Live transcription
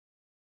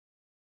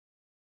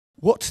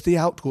What's the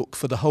outlook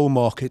for the whole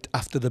market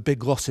after the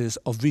big losses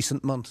of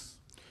recent months?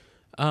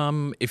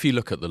 If you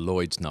look at the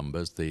Lloyd's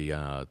numbers,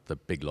 the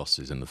big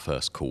losses in the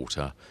first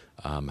quarter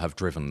have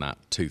driven that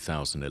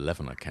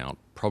 2011 account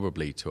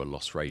probably to a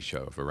loss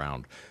ratio of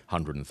around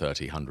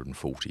 130,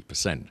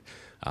 140%.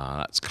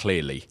 That's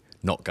clearly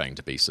not going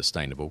to be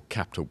sustainable.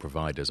 Capital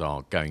providers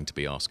are going to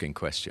be asking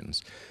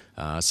questions.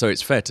 So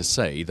it's fair to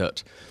say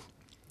that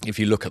if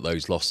you look at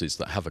those losses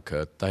that have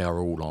occurred, they are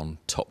all on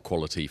top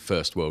quality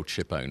first world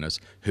ship owners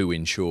who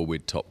insure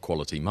with top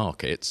quality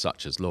markets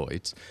such as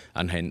Lloyd's,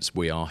 and hence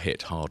we are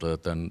hit harder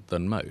than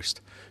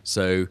most.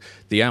 So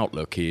the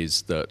outlook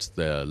is that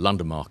the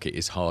London market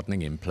is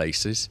hardening in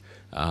places.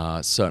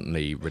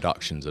 Certainly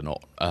reductions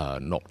are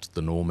not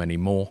the norm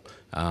anymore,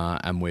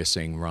 and we're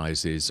seeing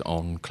rises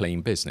on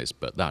clean business,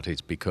 but that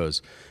is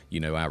because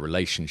our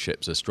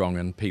relationships are strong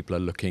and people are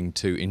looking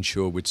to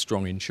insure with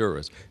strong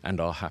insurers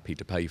and are happy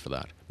to pay for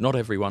that. Not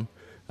everyone,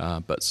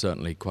 but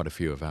certainly quite a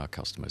few of our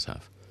customers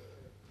have.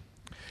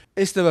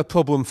 Is there a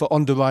problem for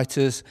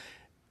underwriters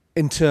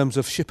in terms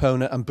of ship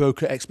owner and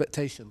broker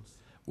expectations?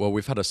 Well,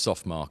 we've had a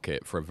soft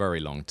market for a very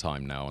long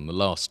time now, and the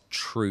last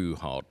true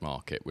hard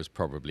market was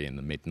probably in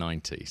the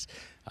mid-90s.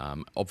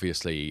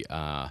 Obviously,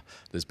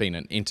 there's been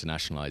an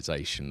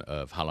internationalisation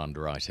of hull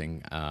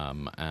underwriting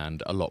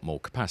and a lot more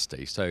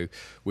capacity. So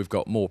we've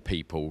got more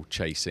people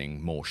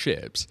chasing more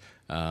ships.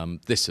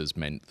 This has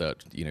meant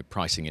that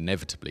pricing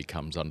inevitably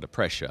comes under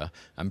pressure,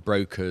 and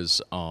brokers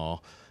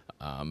are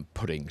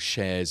putting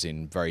shares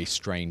in very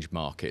strange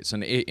markets,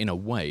 and in a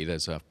way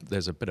there's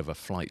a bit of a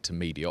flight to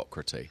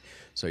mediocrity.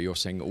 So you're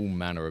seeing all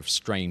manner of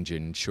strange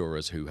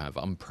insurers who have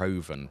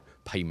unproven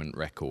payment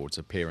records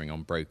appearing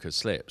on broker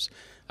slips,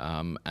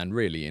 and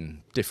really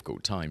in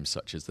difficult times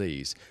such as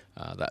these,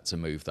 that's a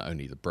move that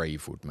only the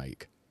brave would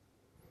make.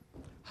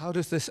 How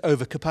does this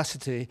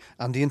overcapacity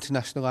and the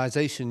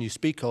internationalisation you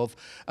speak of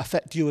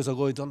affect you as a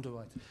Lloyd's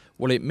underwriter?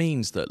 Well, it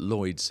means that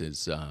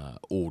Lloyd's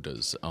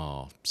orders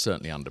are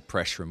certainly under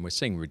pressure, and we're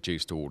seeing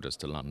reduced orders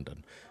to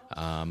London.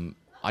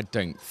 I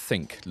don't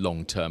think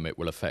long term it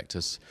will affect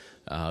us.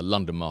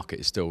 London market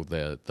is still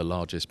the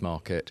largest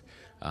market.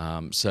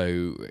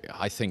 So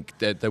I think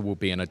there will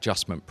be an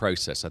adjustment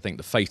process. I think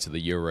the fate of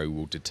the euro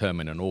will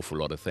determine an awful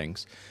lot of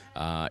things.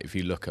 If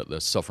you look at the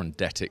sovereign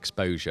debt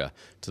exposure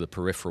to the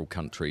peripheral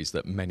countries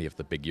that many of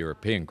the big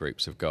European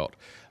groups have got,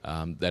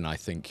 then I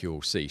think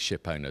you'll see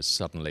ship owners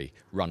suddenly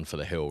run for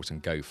the hills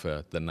and go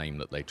for the name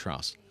that they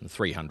trust. And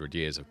 300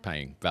 years of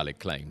paying valid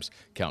claims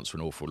counts for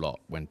an awful lot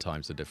when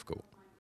times are difficult.